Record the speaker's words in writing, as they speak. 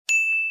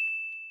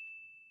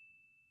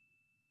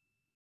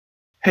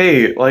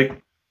Hey,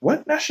 like,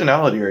 what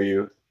nationality are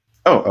you?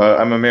 Oh,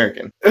 I'm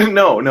American.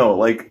 No, no,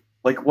 like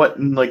what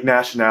like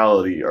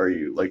nationality are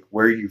you? Like,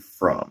 where are you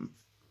from?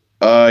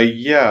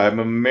 Yeah, I'm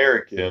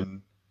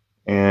American,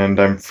 and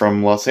I'm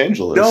from Los No,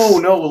 Angeles.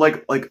 No,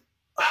 like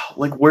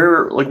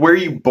where are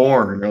you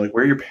born, or like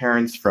where are your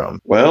parents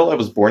from? Well, I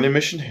was born in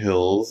Mission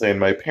Hills, and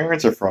my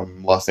parents are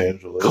from Los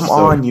Angeles. Come so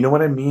on, you know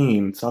what I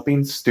mean. Stop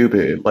being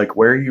stupid. Like,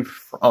 where are you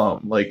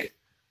from? Like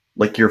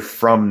your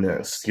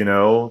fromness, you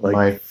know? Like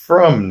my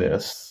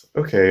fromness.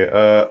 Okay,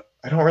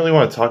 I don't really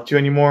want to talk to you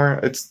anymore.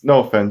 It's no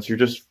offense, you're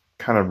just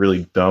kind of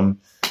really dumb.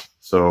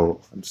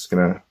 So I'm just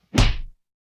gonna